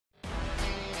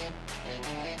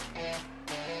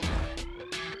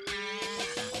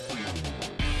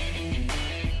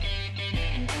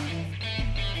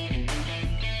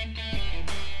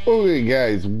Okay,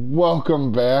 guys,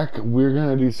 welcome back. We're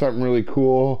gonna do something really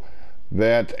cool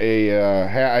that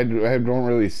I don't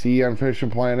really see on Fishing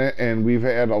Planet, and we've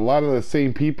had a lot of the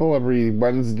same people every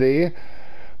Wednesday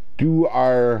do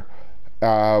our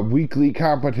weekly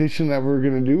competition that we're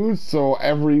gonna do. So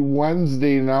every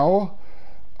Wednesday now,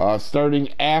 starting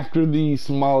after the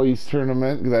Smallies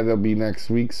tournament, that'll be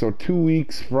next week. So 2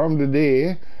 weeks from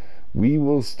today, we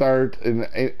will start, and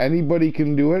anybody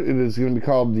can do it. It is going to be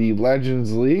called the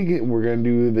Legends League. We're going to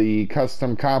do the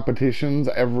custom competitions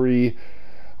the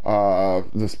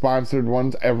sponsored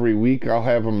ones every week. I'll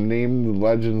have them named the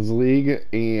Legends League,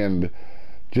 and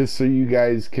just so you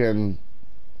guys can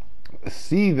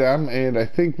see them. And I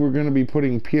think we're going to be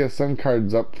putting PSN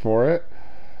cards up for it.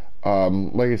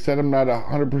 Like I said, I'm not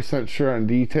 100% sure on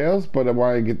details, but I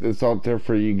want to get this out there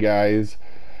for you guys.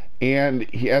 And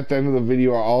at the end of the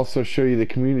video, I'll also show you the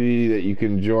community that you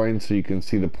can join so you can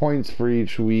see the points for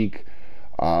each week.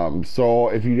 So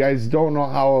if you guys don't know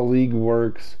how a league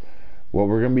works, what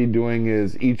we're going to be doing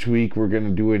is each week we're going to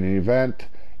do an event,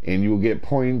 and you'll get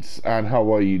points on how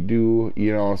well you do.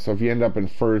 You know, so if you end up in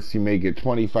first, you may get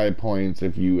 25 points.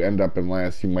 If you end up in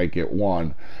last, you might get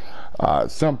 1.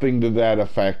 Something to that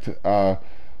effect.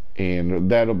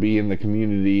 And that'll be in the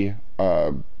community.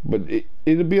 But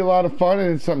it'll be a lot of fun,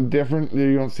 and it's something different.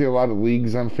 You don't see a lot of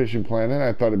leagues on Fishing Planet.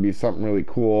 I thought it'd be something really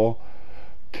cool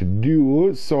to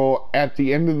do. So at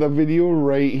the end of the video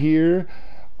right here,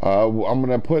 I'm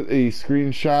gonna put a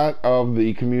screenshot of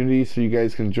the community so you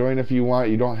guys can join if you want.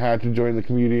 You don't have to join the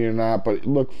community or not, but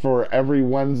look for every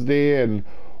Wednesday and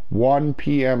 1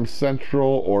 p.m. Central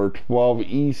or 12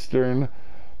 Eastern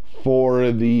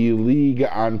for the league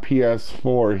on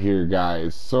PS4 here,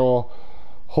 guys. So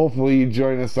hopefully you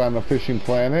join us on the Fishing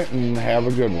Planet and have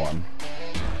a good one.